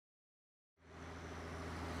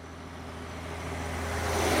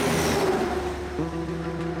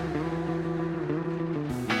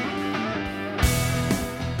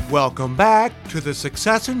Welcome back to the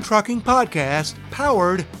Success in Trucking podcast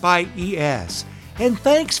powered by ES. And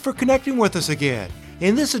thanks for connecting with us again.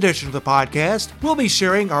 In this edition of the podcast, we'll be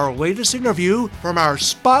sharing our latest interview from our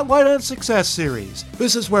Spotlight on Success series.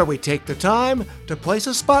 This is where we take the time to place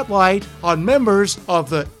a spotlight on members of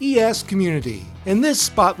the ES community. In this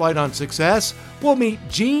Spotlight on Success, we'll meet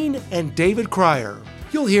Jean and David Cryer.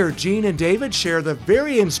 You'll hear Jean and David share the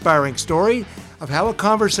very inspiring story of how a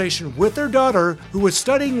conversation with their daughter, who was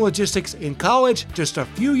studying logistics in college just a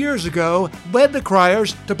few years ago, led the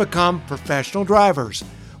Cryers to become professional drivers.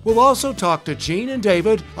 We'll also talk to Jean and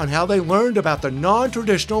David on how they learned about the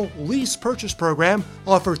non-traditional lease purchase program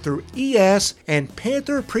offered through ES and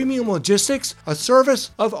Panther Premium Logistics, a service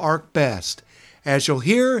of ArcBest. As you'll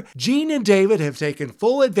hear, Jean and David have taken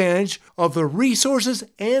full advantage of the resources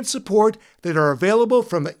and support that are available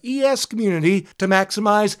from the ES community to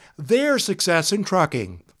maximize their success in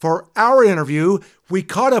trucking. For our interview, we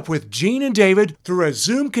caught up with Jean and David through a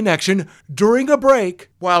Zoom connection during a break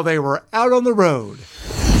while they were out on the road.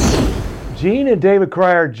 Jean and David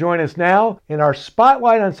Cryer join us now in our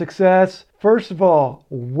Spotlight on Success. First of all,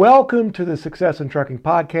 welcome to the Success in Trucking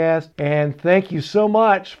podcast, and thank you so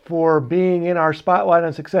much for being in our Spotlight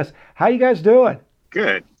on Success. How you guys doing?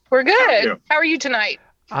 Good. We're good. How are you tonight?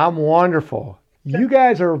 I'm wonderful. You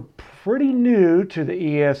guys are pretty new to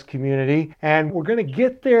the ES community, and we're going to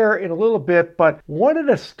get there in a little bit, but wanted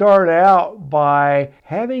to start out by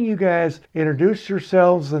having you guys introduce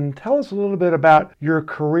yourselves and tell us a little bit about your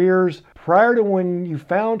careers prior to when you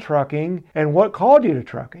found trucking and what called you to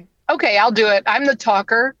trucking. Okay, I'll do it. I'm the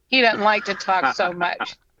talker. He doesn't like to talk so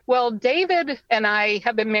much. Well, David and I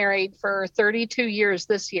have been married for 32 years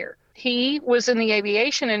this year. He was in the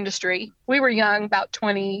aviation industry. We were young, about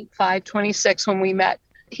 25, 26 when we met.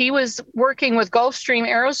 He was working with Gulfstream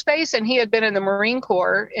Aerospace, and he had been in the Marine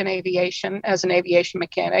Corps in aviation as an aviation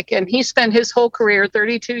mechanic. And he spent his whole career,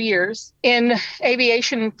 32 years, in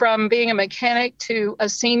aviation, from being a mechanic to a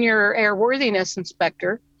senior airworthiness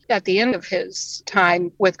inspector at the end of his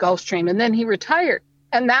time with Gulfstream. And then he retired.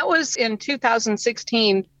 And that was in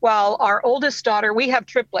 2016, while our oldest daughter, we have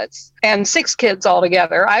triplets and 6 kids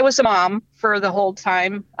altogether. I was a mom for the whole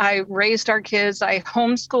time. I raised our kids. I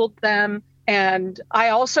homeschooled them. And I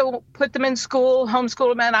also put them in school,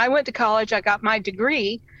 homeschooled them. And I went to college. I got my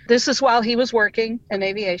degree. This is while he was working in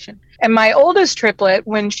aviation. And my oldest triplet,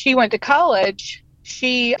 when she went to college,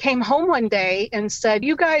 she came home one day and said,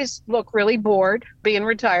 "You guys look really bored being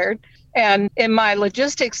retired." And in my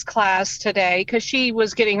logistics class today, because she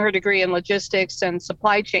was getting her degree in logistics and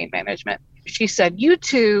supply chain management, she said, "You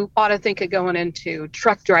two ought to think of going into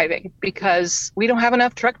truck driving because we don't have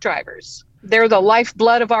enough truck drivers. They're the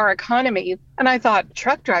lifeblood of our economy." And I thought,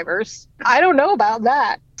 truck drivers? I don't know about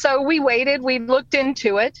that. So we waited, we looked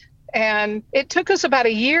into it, and it took us about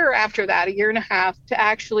a year after that, a year and a half, to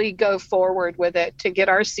actually go forward with it, to get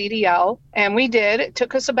our CDL. And we did. It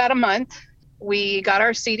took us about a month. We got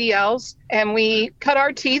our CDLs and we cut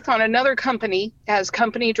our teeth on another company as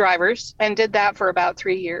company drivers and did that for about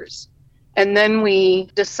 3 years. And then we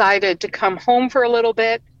decided to come home for a little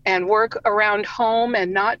bit and work around home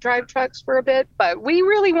and not drive trucks for a bit. But we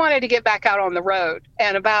really wanted to get back out on the road.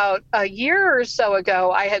 And about a year or so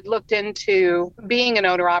ago, I had looked into being an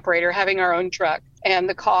owner-operator, having our own truck, and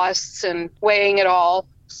the costs and weighing it all.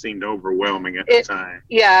 Seemed overwhelming at the time.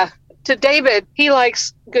 Yeah. To David, he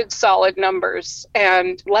likes good, solid numbers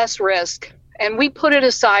and less risk. And we put it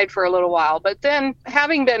aside for a little while. But then,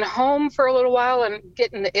 having been home for a little while and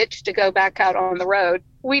getting the itch to go back out on the road,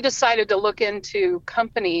 we decided to look into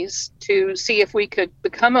companies to see if we could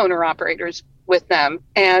become owner-operators with them.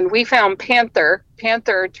 And we found Panther.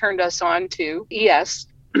 Panther turned us on to ES.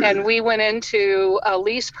 And we went into a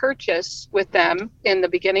lease purchase with them in the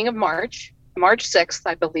beginning of March. March 6th,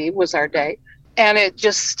 I believe, was our day. And it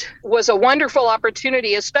just was a wonderful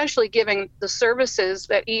opportunity, especially given the services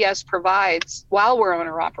that ES provides while we're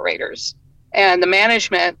owner-operators and the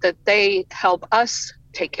management that they help us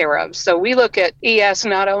take care of. So we look at ES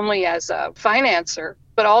not only as a financer,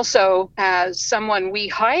 but also as someone we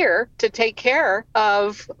hire to take care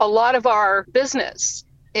of a lot of our business.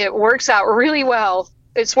 It works out really well.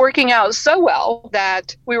 It's working out so well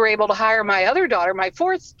that we were able to hire my other daughter, my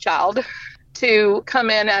 4th child, to come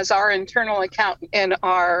in as our internal accountant in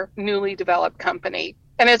our newly developed company.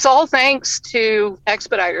 And it's all thanks to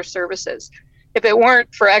Expediter Services. If it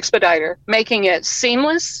weren't for Expediter making it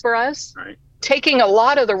seamless for us, right, taking a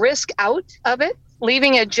lot of the risk out of it,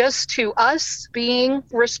 leaving it just to us being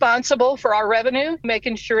responsible for our revenue,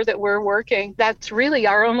 making sure that we're working. That's really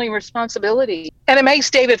our only responsibility. And it makes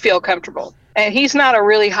David feel comfortable. And he's not a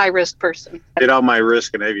really high risk person. Did all my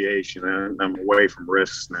risk in aviation. I'm away from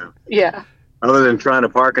risks now. Yeah. Other than trying to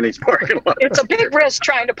park in these parking lots. It's a big risk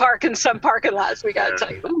trying to park in some parking lots, we got to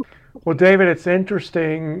tell you. Well, David, it's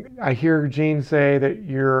interesting. I hear Gene say that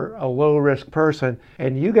you're a low-risk person,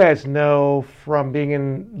 and you guys know from being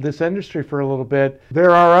in this industry for a little bit,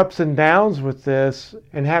 there are ups and downs with this,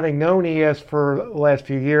 and having known ES for the last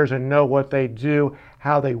few years and know what they do,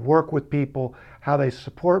 how they work with people, how they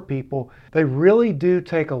support people, they really do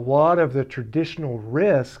take a lot of the traditional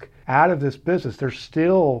risk out of this business. There's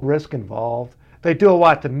still risk involved. They do a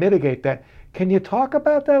lot to mitigate that. Can you talk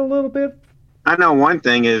about that a little bit? I know one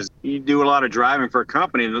thing is you do a lot of driving for a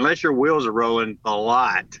company, and unless your wheels are rolling a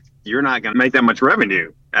lot, you're not going to make that much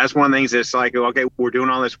revenue. That's one of the things that's like, okay, we're doing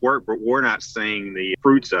all this work, but we're not seeing the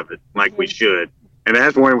fruits of it like we should. And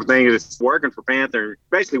that's one of the things that's working for Panther,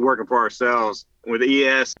 basically working for ourselves. With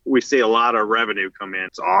ES, we see a lot of revenue come in.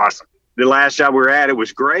 It's awesome. The last job we were at, it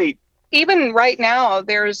was great. Even right now,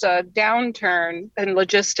 there's a downturn in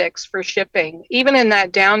logistics for shipping. Even in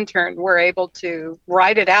that downturn, we're able to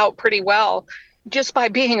ride it out pretty well just by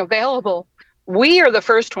being available. We are the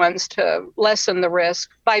first ones to lessen the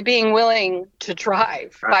risk by being willing to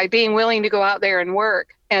drive, by being willing to go out there and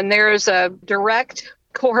work. And there's a direct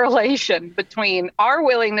correlation between our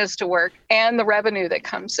willingness to work and the revenue that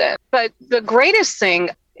comes in. But the greatest thing,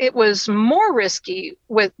 it was more risky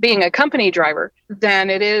with being a company driver than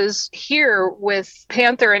it is here with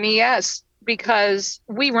Panther and ES, because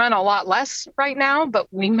we run a lot less right now, but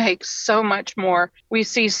we make so much more. We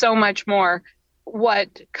see so much more.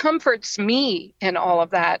 What comforts me in all of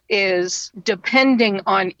that is depending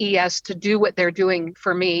on ES to do what they're doing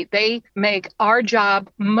for me. They make our job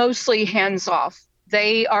mostly hands off.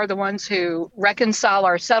 They are the ones who reconcile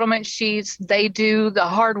our settlement sheets. They do the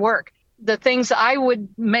hard work. The things I would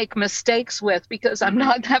make mistakes with because I'm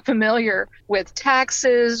not that familiar with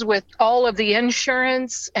taxes, with all of the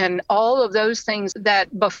insurance and all of those things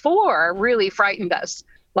that before really frightened us.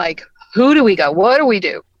 Like, who do we go? What do we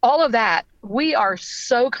do? All of that. We are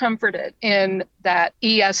so comforted in that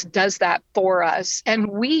ES does that for us, and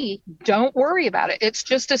we don't worry about it. It's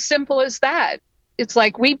just as simple as that. It's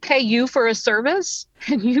like we pay you for a service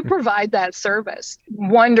and you provide that service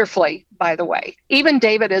wonderfully, by the way. Even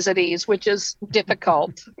David is at ease, which is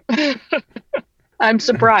difficult. I'm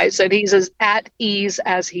surprised that he's as at ease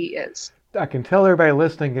as he is. I can tell everybody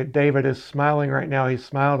listening that David is smiling right now. He's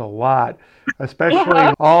smiled a lot,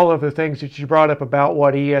 especially all of the things that you brought up about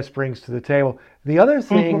what ES brings to the table. The other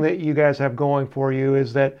thing that you guys have going for you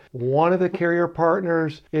is that one of the carrier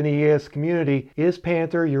partners in the ES community is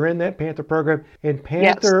Panther. You're in that Panther program, and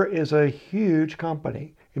Panther is a huge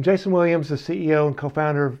company. And Jason Williams, the CEO and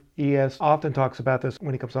co-founder of ES, often talks about this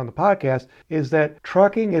when he comes on the podcast, is that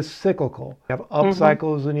trucking is cyclical. You have up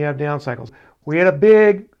cycles and you have down cycles. We had a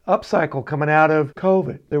big upcycle coming out of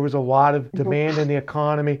COVID. There was a lot of demand in the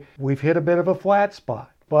economy. We've hit a bit of a flat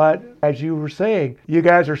spot. But as you were saying, you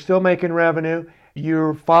guys are still making revenue.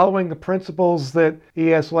 You're following the principles that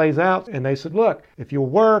ES lays out. And they said, look, if you'll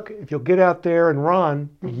work, if you'll get out there and run,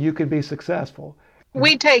 you can be successful.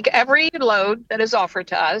 We take every load that is offered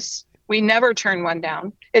to us. We never turn one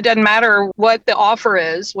down. It doesn't matter what the offer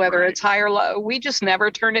is, whether it's high or low. We just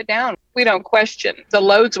never turn it down. We don't question the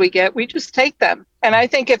loads we get. We just take them. And I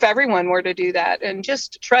think if everyone were to do that and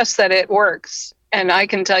just trust that it works. And I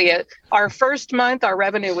can tell you, our first month, our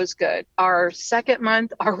revenue was good. Our second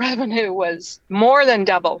month, our revenue was more than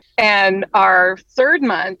double. And our third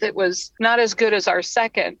month, it was not as good as our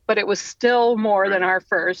second, but it was still more than our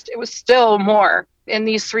first. It was still more. In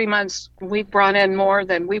these 3 months, we brought in more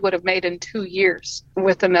than we would have made in 2 years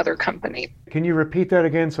with another company. Can you repeat that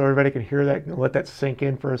again so everybody can hear that and let that sink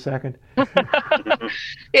in for a second?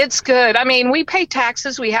 It's good. I mean, we pay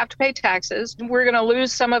taxes. We have to pay taxes. We're going to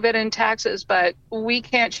lose some of it in taxes, but we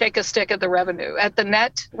can't shake a stick at the revenue. At the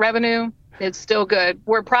net revenue, it's still good.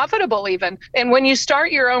 We're profitable even. And when you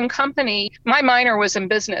start your own company, my minor was in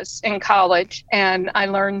business in college, and I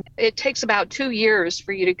learned it takes about 2 years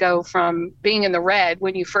for you to go from being in the red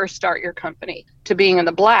when you first start your company to being in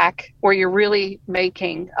the black, where you're really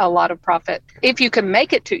making a lot of profit. If you can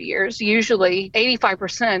make it 2 years, usually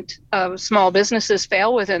 85% of small businesses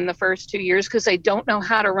fail within the first 2 years because they don't know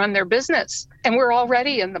how to run their business. And we're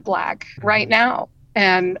already in the black right now.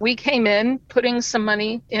 And we came in putting some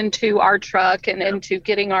money into our truck and into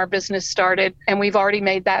getting our business started. And we've already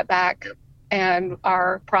made that back and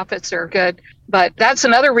our profits are good. But that's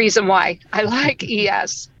another reason why I like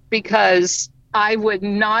ES, because I would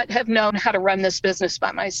not have known how to run this business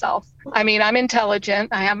by myself. I mean, I'm intelligent.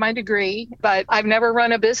 I have my degree, but I've never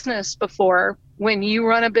run a business before. When you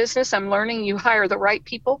run a business, I'm learning you hire the right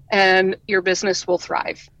people and your business will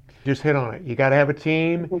thrive. Just hit on it. You got to have a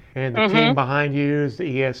team, and the team behind you is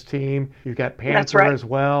the ES team. You've got Panther as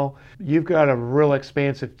well. You've got a real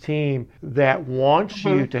expansive team that wants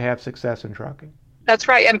you to have success in trucking. That's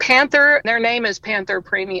right. And Panther, their name is Panther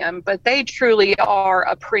Premium, but they truly are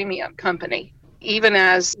a premium company. Even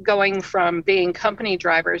as going from being company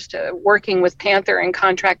drivers to working with Panther and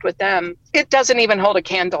contract with them, it doesn't even hold a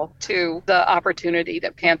candle to the opportunity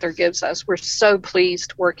that Panther gives us. We're so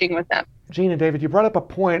pleased working with them. Gene and David, you brought up a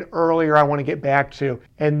point earlier I want to get back to,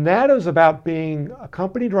 and that is about being a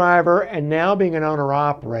company driver and now being an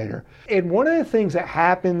owner-operator. And one of the things that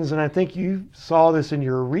happens, and I think you saw this in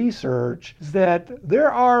your research, is that there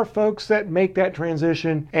are folks that make that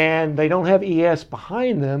transition and they don't have ES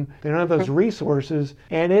behind them, they don't have those resources,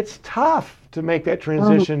 and it's tough to make that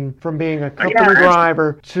transition from being a company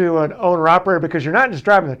driver to an owner-operator because you're not just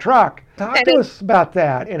driving the truck. Talk to us about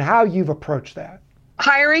that and how you've approached that.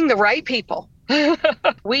 Hiring the right people.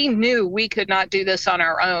 We knew we could not do this on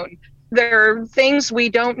our own. There are things we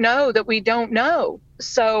don't know that we don't know.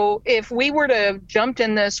 So if we were to have jumped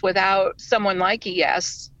in this without someone like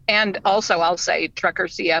ES, and also I'll say Trucker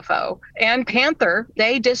CFO and Panther,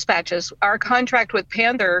 they dispatch us. Our contract with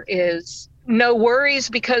Panther is no worries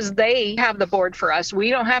because they have the board for us. We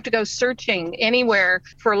don't have to go searching anywhere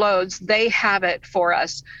for loads. They have it for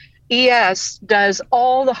us. ES does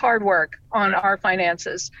all the hard work on our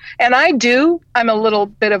finances. And I'm a little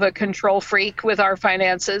bit of a control freak with our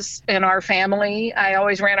finances in our family. I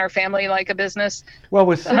always ran our family like a business. Well,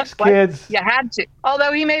 with 6 kids. You had to.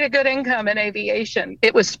 Although he made a good income in aviation,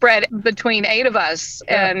 it was spread between 8 of us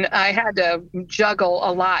and I had to juggle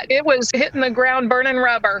a lot. It was hitting the ground, burning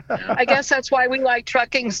rubber. I guess that's why we like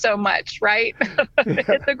trucking so much, right?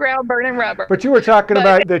 Hit the ground, burning rubber. But you were talking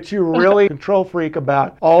about that you really control freak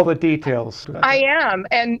about all the details. I am.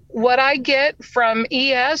 And what I get from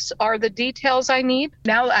ES are the details I need.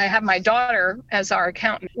 Now I have my daughter as our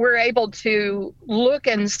accountant. We're able to look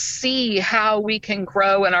and see how we can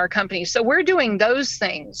grow in our company. So we're doing those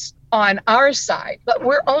things on our side, but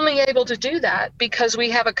we're only able to do that because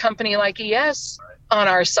we have a company like ES on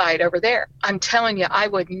our side over there. I'm telling you, I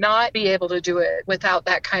would not be able to do it without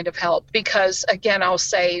that kind of help because, again, I'll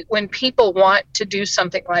say when people want to do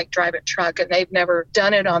something like drive a truck and they've never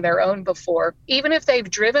done it on their own before, even if they've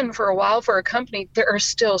driven for a while for a company, there are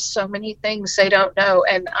still so many things they don't know.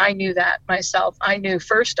 And I knew that myself. I knew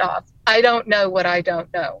first off, I don't know what I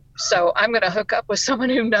don't know. So I'm going to hook up with someone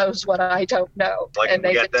who knows what I don't know. Like and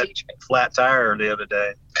they can teach me. Flat tire the other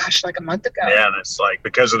day. Gosh, like a month ago. Yeah, and it's like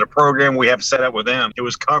because of the program we have set up with them, it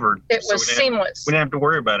was covered. It was seamless. We didn't have to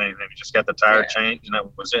worry about anything. We just got the tire changed and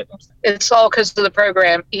that was it. It's all because of the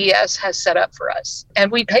program ES has set up for us.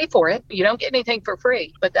 And we pay for it. You don't get anything for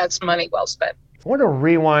free, but that's money well spent. I want to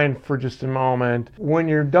rewind for just a moment. When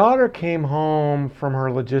your daughter came home from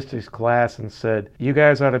her logistics class and said, you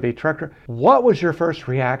guys ought to be trucker, what was your first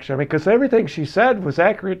reaction? I mean, because everything she said was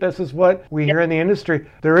accurate. This is what we hear in the industry.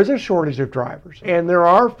 There is a shortage of drivers. And there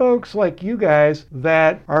are folks like you guys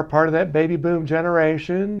that are part of that baby boom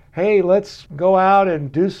generation. Hey, let's go out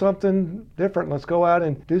and do something different. Let's go out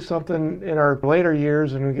and do something in our later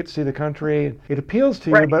years and we get to see the country. It appeals to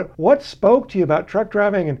you, but what spoke to you about truck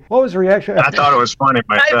driving and what was the reaction? I thought it was funny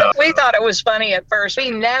myself. We thought it was funny at first. We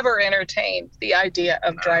never entertained the idea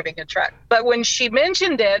of driving a truck. But when she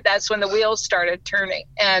mentioned it, that's when the wheels started turning.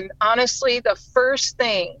 And honestly, the first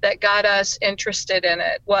thing that got us interested in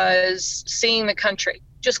it was seeing the country.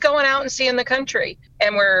 Just going out and seeing the country.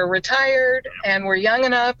 And we're retired and we're young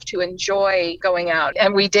enough to enjoy going out.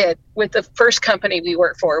 And we did. With the first company we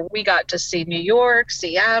worked for, we got to see New York,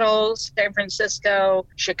 Seattle, San Francisco,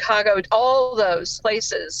 Chicago, all those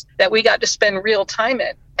places that we got to spend real time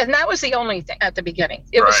in. And that was the only thing at the beginning.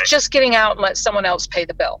 It was just getting out and let someone else pay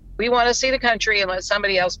the bill. We want to see the country and let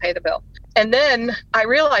somebody else pay the bill. And then I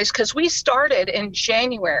realized because we started in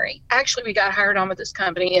January, actually we got hired on with this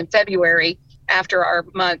company in February after our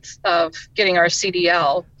month of getting our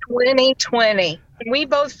CDL, 2020. We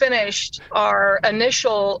both finished our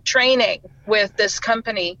initial training with this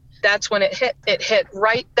company. That's when it hit. It hit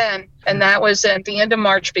right then. And that was at the end of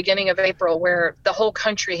March, beginning of April, where the whole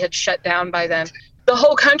country had shut down by then. The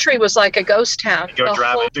whole country was like a ghost town. You go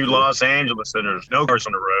driving through Los Angeles and there's no cars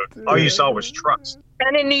on the road. All you saw was trucks.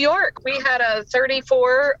 And in New York, we had a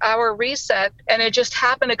 34-hour reset, and it just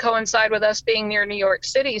happened to coincide with us being near New York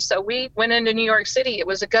City. So we went into New York City. It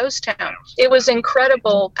was a ghost town. It was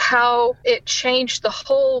incredible how it changed the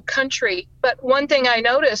whole country. But one thing I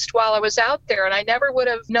noticed while I was out there, and I never would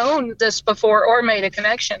have known this before or made a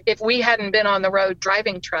connection if we hadn't been on the road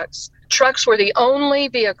driving trucks. Trucks were the only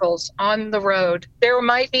vehicles on the road. There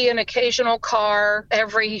might be an occasional car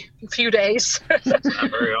every few days. Not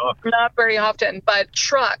very often. Not very often, but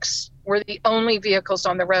trucks were the only vehicles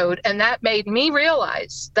on the road. And that made me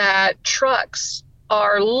realize that trucks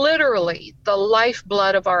are literally the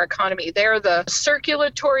lifeblood of our economy. They're the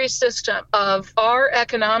circulatory system of our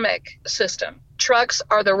economic system. Trucks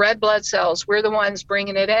are the red blood cells. We're the ones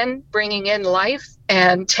bringing in life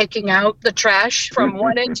and taking out the trash from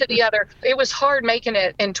one end to the other. It was hard making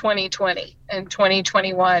it in 2020 and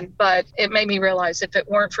 2021, but it made me realize if it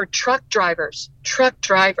weren't for truck drivers,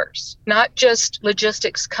 not just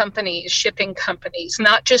logistics companies, shipping companies,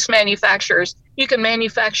 not just manufacturers, you can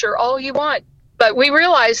manufacture all you want. But we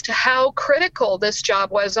realized how critical this job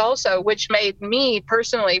was also, which made me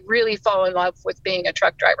personally really fall in love with being a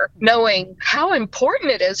truck driver, knowing how important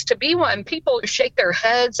it is to be one. People shake their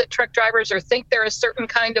heads at truck drivers or think they're a certain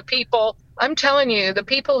kind of people. I'm telling you, the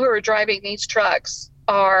people who are driving these trucks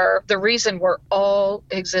are the reason we're all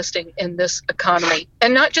existing in this economy.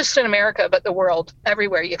 And not just in America, but the world.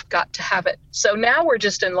 Everywhere you've got to have it. So now we're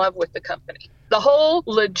just in love with the company. The whole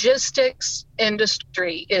logistics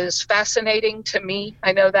industry is fascinating to me.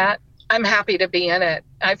 I know that. I'm happy to be in it.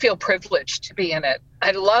 I feel privileged to be in it.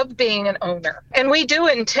 I love being an owner. And we do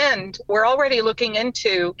intend, we're already looking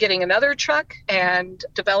into getting another truck and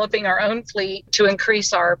developing our own fleet to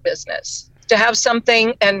increase our business. To have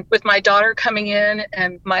something, and with my daughter coming in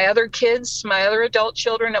and my other kids, my other adult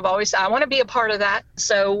children, I've always said, I want to be a part of that.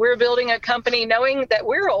 So we're building a company knowing that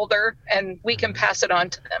we're older and we can pass it on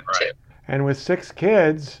to them too. And with 6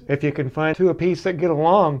 kids, if you can find 2 apiece that get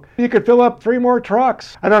along, you could fill up 3 more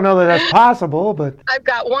trucks. I don't know that that's possible, but... I've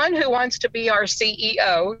got one who wants to be our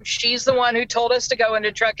CEO. She's the one who told us to go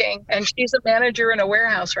into trucking, and she's a manager in a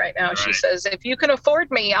warehouse right now. Right. She says, if you can afford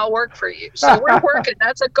me, I'll work for you. So we're working.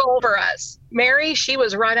 That's a goal for us. Mary, she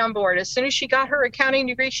was right on board. As soon as she got her accounting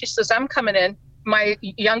degree, she says, I'm coming in. My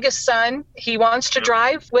youngest son, he wants to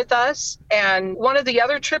drive with us. And one of the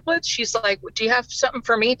other triplets, she's like, do you have something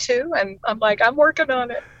for me too? And I'm like, I'm working on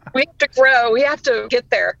it. We have to grow. We have to get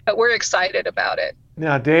there. But we're excited about it.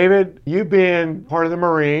 Now, David, you being part of the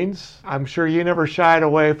Marines, I'm sure you never shied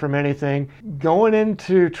away from anything. Going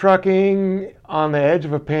into trucking on the edge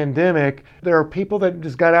of a pandemic, there are people that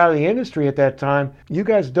just got out of the industry at that time. You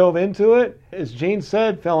guys dove into it. As Gene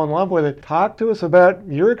said, fell in love with it. Talk to us about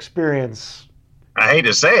your experience. I hate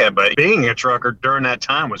to say it, but being a trucker during that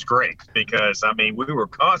time was great because, I mean, we were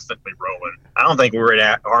constantly rolling. I don't think we were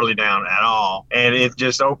hardly down at all. And it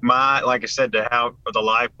just opened my, like I said, to how the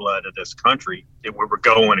lifeblood of this country. We were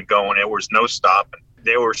going and going. There was no stopping.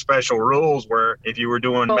 There were special rules where if you were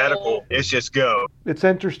doing medical, it's just go. It's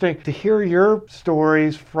interesting to hear your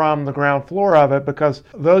stories from the ground floor of it because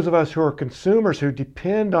those of us who are consumers who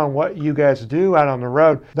depend on what you guys do out on the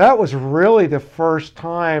road, that was really the first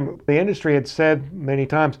time the industry had said many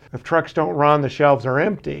times, if trucks don't run, the shelves are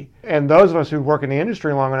empty. And those of us who work in the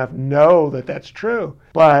industry long enough know that that's true.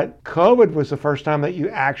 But COVID was the first time that you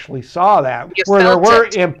actually saw that, where there were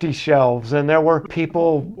empty shelves and there were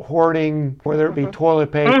people hoarding, whether it be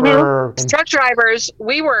toilet paper. Truck drivers,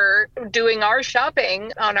 we were doing our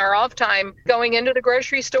shopping on our off time, going into the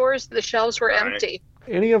grocery stores, the shelves were empty.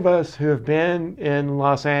 Any of us who have been in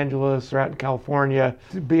Los Angeles or out in California,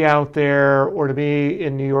 to be out there or to be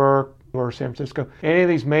in New York or San Francisco, any of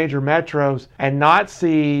these major metros, and not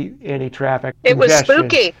see any traffic. It was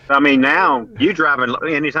spooky. I mean, now you driving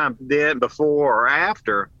anytime then, before or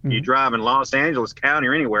after, you drive in Los Angeles County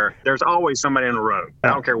or anywhere, there's always somebody on the road. I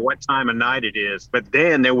don't care what time of night it is. But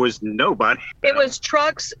then there was nobody. It was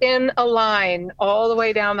trucks in a line all the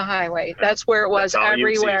way down the highway. That's where it was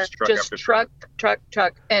everywhere. Just truck.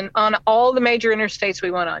 And on all the major interstates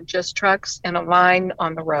we went on, just trucks in a line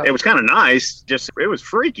on the road. It was kind of nice. Just it was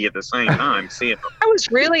freaky at the same time seeing them. I was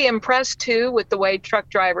really impressed too with the way truck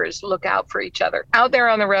drivers look out for each other. Out there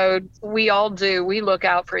on the road, we all do. We look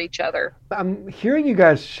out for each other. I'm hearing you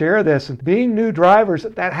guys share this, and being new drivers,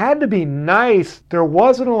 that had to be nice. There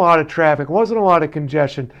wasn't a lot of traffic, wasn't a lot of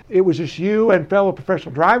congestion. It was just you and fellow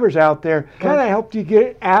professional drivers out there. Kind of helped you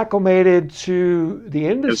get acclimated to the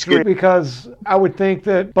industry because I would think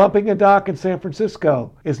that bumping a dock in San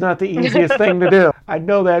Francisco is not the easiest thing to do. I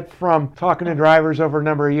know that from talking to drivers over a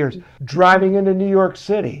number of years. Driving into New York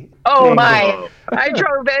City. Oh my. I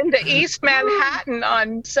drove into East Manhattan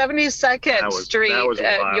on 72nd Street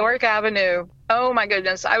at York Avenue. Oh my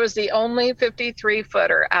goodness. I was the only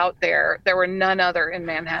 53-footer out there. There were none other in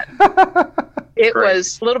Manhattan. It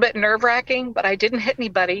was a little bit nerve-wracking, but I didn't hit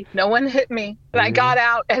anybody. No one hit me. And I got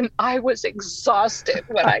out, and I was exhausted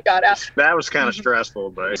when I got out. That was kind of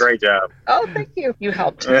stressful, but great job. Oh, thank you. You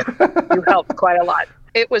helped. You helped quite a lot.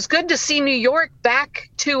 It was good to see New York back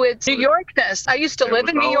to its New Yorkness. I used to live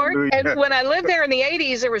in New York, and when I lived there in the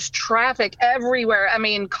 80s, there was traffic everywhere. I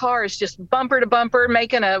mean, cars just bumper to bumper,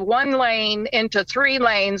 making a one lane into 3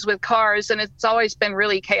 lanes with cars, and it's always been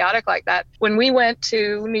really chaotic like that. When we went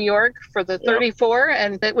to New York for the 34,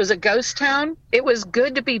 and it was a ghost town, it was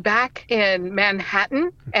good to be back in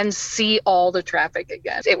Manhattan and see all the traffic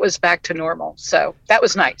again. It was back to normal, so that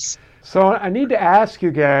was nice. So I need to ask you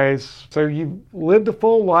guys, so you lived a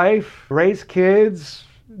full life, raised kids.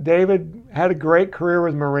 David had a great career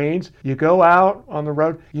with Marines. You go out on the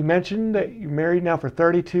road. You mentioned that you're married now for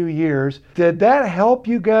 32 years. Did that help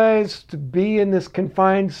you guys to be in this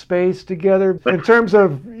confined space together in terms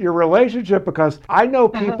of your relationship? Because I know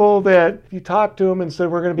people that if you talk to them and said,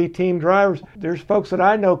 we're going to be team drivers, there's folks that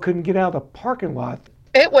I know couldn't get out of the parking lot.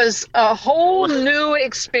 It was a whole new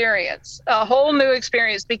experience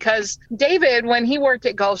because David, when he worked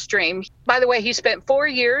at Gulfstream, by the way, he spent 4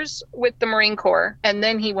 years with the Marine Corps, and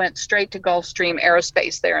then he went straight to Gulfstream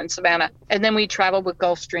Aerospace there in Savannah. And then we traveled with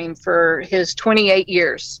Gulfstream for his 28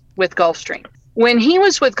 years with Gulfstream. When he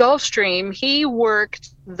was with Gulfstream, he worked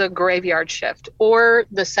the graveyard shift or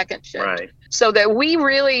the second shift. Right. So that we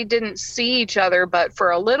really didn't see each other, but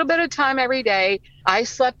for a little bit of time every day, I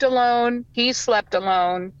slept alone, he slept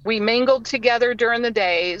alone. We mingled together during the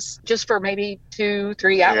days, just for maybe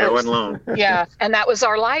 2-3 hours. Yeah, it wasn't long. Yeah, and that was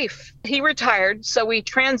our life. He retired, so we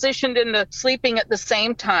transitioned into sleeping at the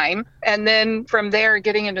same time. And then from there,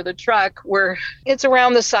 getting into the truck, where it's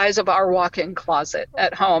around the size of our walk-in closet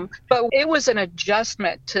at home. But it was an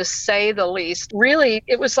adjustment, to say the least. Really,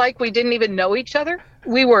 it was like we didn't even know each other.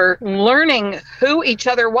 We were learning who each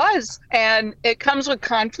other was, and it comes with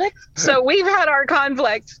conflict. So we've had our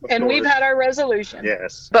conflict and we've had our resolution.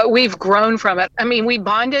 Yes. But we've grown from it. I mean, we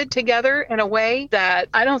bonded together in a way that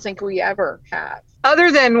I don't think we ever have.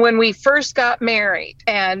 Other than when we first got married,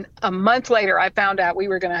 and a month later, I found out we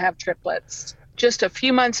were going to have triplets. Just a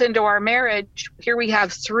few months into our marriage, here we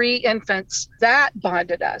have 3 infants. That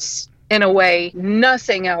bonded us in a way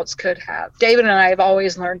nothing else could have. David and I have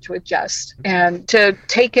always learned to adjust and to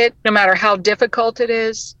take it no matter how difficult it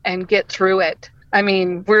is and get through it. I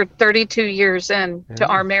mean, we're 32 years in to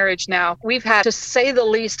our marriage now. We've had, to say the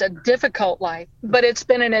least, a difficult life, but it's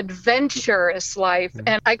been an adventurous life.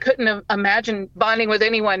 And I couldn't have imagined bonding with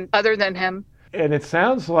anyone other than him. And it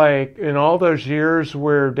sounds like in all those years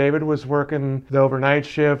where David was working the overnight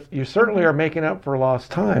shift, you certainly are making up for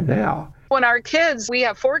lost time now. When our kids, we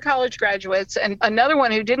have 4 college graduates and another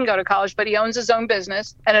one who didn't go to college, but he owns his own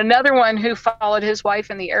business, and another one who followed his wife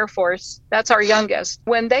in the Air Force. That's our youngest.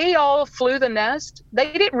 When they all flew the nest,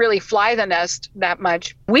 they didn't really fly the nest that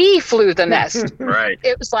much. We flew the nest. Right.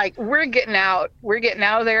 It was like, we're getting out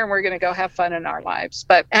of there and we're going to go have fun in our lives.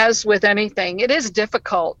 But as with anything, it is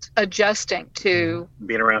difficult adjusting to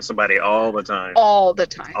being around somebody all the time. All the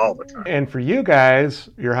time. And for you guys,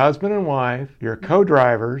 your husband and wife, your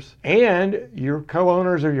co-drivers, and you're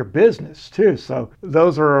co-owners of your business too. So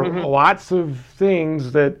those are lots of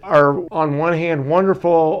things that are on one hand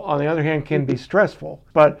wonderful, on the other hand can be stressful.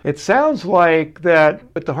 But it sounds like that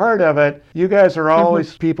at the heart of it, you guys are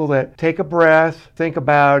always people that take a breath, think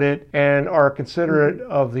about it, and are considerate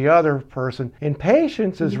of the other person. And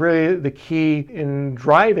patience is really the key in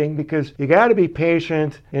driving, because you got to be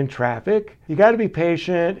patient in traffic. You got to be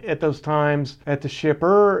patient at those times at the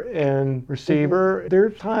shipper and receiver.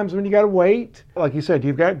 There's times when you got to wait. Like you said,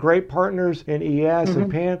 you've got great partners in ES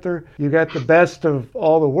and Panther. You got the best of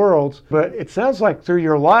all the worlds. But it sounds like through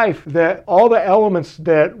your life that all the elements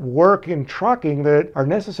that work in trucking that are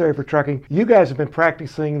necessary for trucking, you guys have been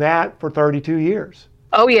practicing that for 32 years.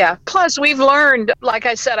 Oh, yeah. Plus, we've learned, like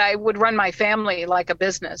I said, I would run my family like a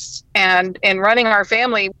business. And in running our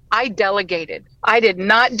family, I delegated. I did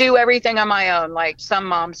not do everything on my own like some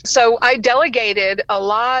moms. So I delegated a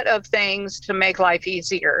lot of things to make life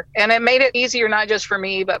easier. And it made it easier, not just for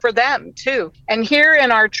me, but for them too. And here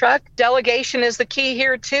in our truck, delegation is the key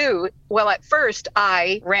here too. Well, at first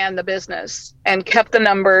I ran the business and kept the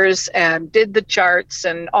numbers and did the charts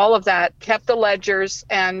and all of that, kept the ledgers.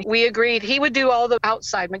 And we agreed he would do all the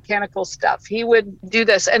outside mechanical stuff. He would do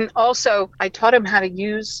this. And also I taught him how to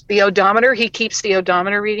use the odometer. He keeps the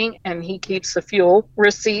odometer reading and he keeps the fuel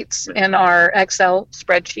receipts in our Excel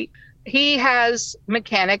spreadsheet. He has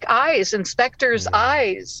mechanic eyes, inspector's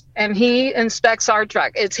eyes, and he inspects our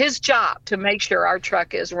truck. It's his job to make sure our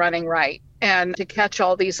truck is running right and to catch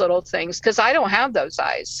all these little things, because I don't have those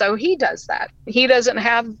eyes. So he does that. He doesn't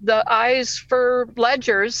have the eyes for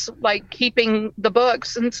ledgers, like keeping the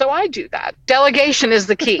books. And so I do that. Delegation is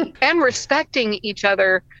the key and respecting each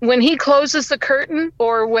other. When he closes the curtain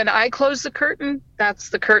or when I close the curtain, that's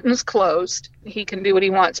the curtain's closed. He can do what he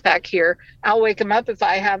wants back here. I'll wake him up if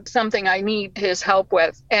I have something I need his help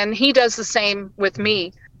with. And he does the same with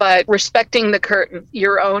me. But respecting the curtain,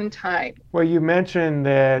 your own time. Well, you mentioned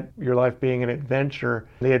that your life being an adventure.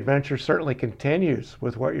 The adventure certainly continues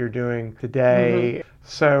with what you're doing today.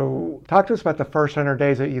 So talk to us about the first 100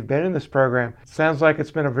 days that you've been in this program. Sounds like it's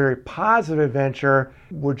been a very positive adventure.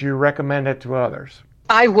 Would you recommend it to others?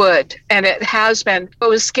 I would, and it has been. It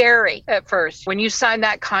was scary at first. When you sign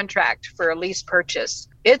that contract for a lease purchase,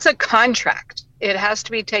 it's a contract. It has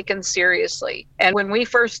to be taken seriously. And when we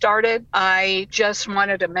first started, I just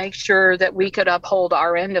wanted to make sure that we could uphold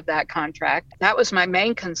our end of that contract. That was my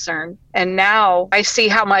main concern. And now I see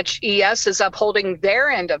how much ES is upholding their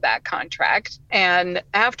end of that contract. And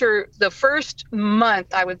after the first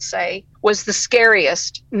month, I would say, was the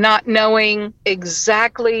scariest, not knowing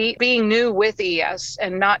exactly, being new with ES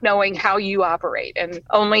and not knowing how you operate and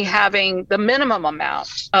only having the minimum amount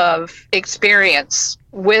of experience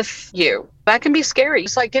with you. That can be scary.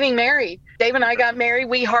 It's like getting married. Dave and I got married.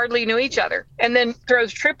 We hardly knew each other. And then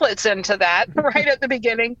throws triplets into that right at the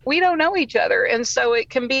beginning. We don't know each other. And so it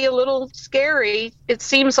can be a little scary. It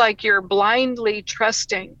seems like you're blindly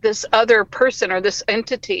trusting this other person or this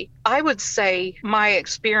entity. I would say my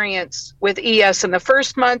experience with ES in the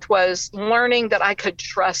first month was learning that I could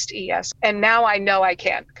trust ES. And now I know I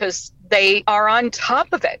can, because they are on top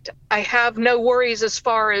of it. I have no worries as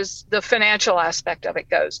far as the financial aspect of it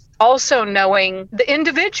goes. Also knowing the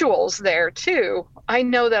individuals there too. I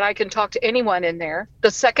know that I can talk to anyone in there.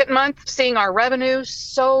 The second month, seeing our revenue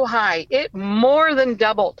so high, it more than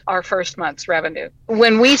doubled our first month's revenue.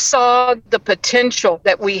 When we saw the potential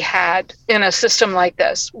that we had in a system like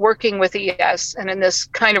this, working with ES and in this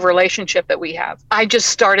kind of relationship that we have, I just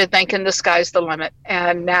started thinking the sky's the limit.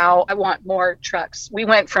 And now I want more trucks. We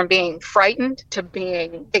went from being frightened to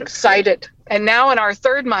being excited. And now in our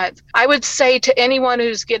third month, I would say to anyone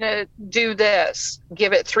who's going to do this,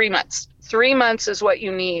 give it 3 months. 3 months is what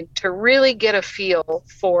you need to really get a feel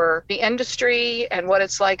for the industry and what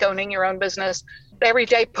it's like owning your own business. Every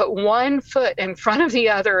day, put one foot in front of the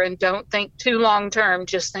other and don't think too long term.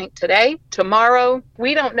 Just think today, tomorrow.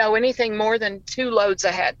 We don't know anything more than 2 loads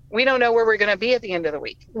ahead. We don't know where we're going to be at the end of the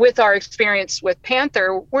week. With our experience with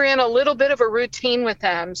Panther, we're in a little bit of a routine with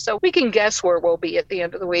them. So we can guess where we'll be at the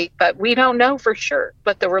end of the week, but we don't know for sure.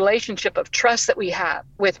 But the relationship of trust that we have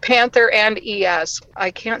with Panther and ES,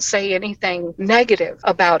 I can't say anything negative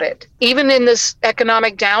about it. Even in this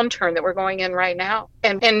economic downturn that we're going in right now.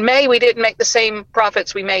 And in May, we didn't make the same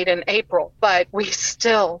profits we made in April, but we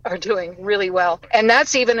still are doing really well. And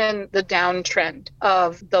that's even in the downtrend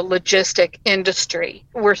of the logistic industry.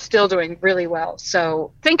 We're still doing really well.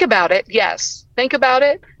 So think about it. Yes. Think about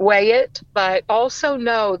it, weigh it, but also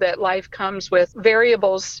know that life comes with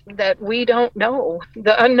variables that we don't know.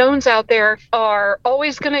 The unknowns out there are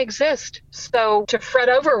always going to exist. So to fret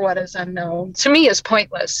over what is unknown, to me, is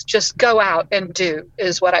pointless. Just go out and do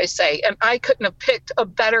is what I say. And I couldn't have picked a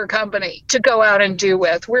better company to go out and do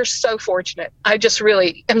with. We're so fortunate. I just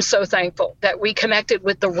really am so thankful that we connected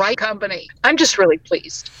with the right company. I'm just really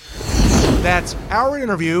pleased. That's our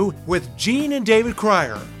interview with Gene and David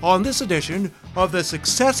Cryer on this edition of the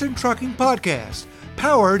Success in Trucking podcast,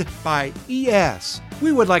 powered by ES.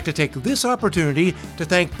 We would like to take this opportunity to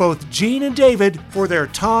thank both Gene and David for their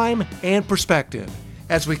time and perspective.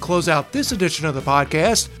 As we close out this edition of the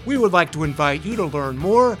podcast, we would like to invite you to learn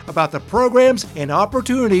more about the programs and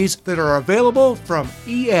opportunities that are available from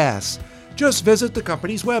ES. Just visit the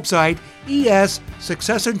company's website,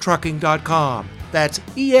 essuccessintrucking.com. That's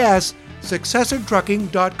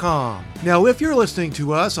essuccessintrucking.com. Now, if you're listening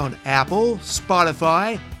to us on Apple,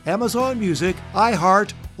 Spotify, Amazon Music,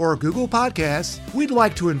 iHeart, or Google Podcasts, we'd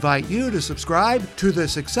like to invite you to subscribe to the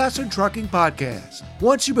Success in Trucking Podcast.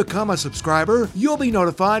 Once you become a subscriber, you'll be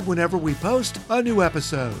notified whenever we post a new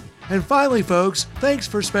episode. And finally, folks, thanks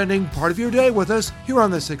for spending part of your day with us here on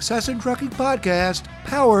the Success in Trucking Podcast,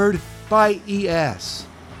 powered by ES.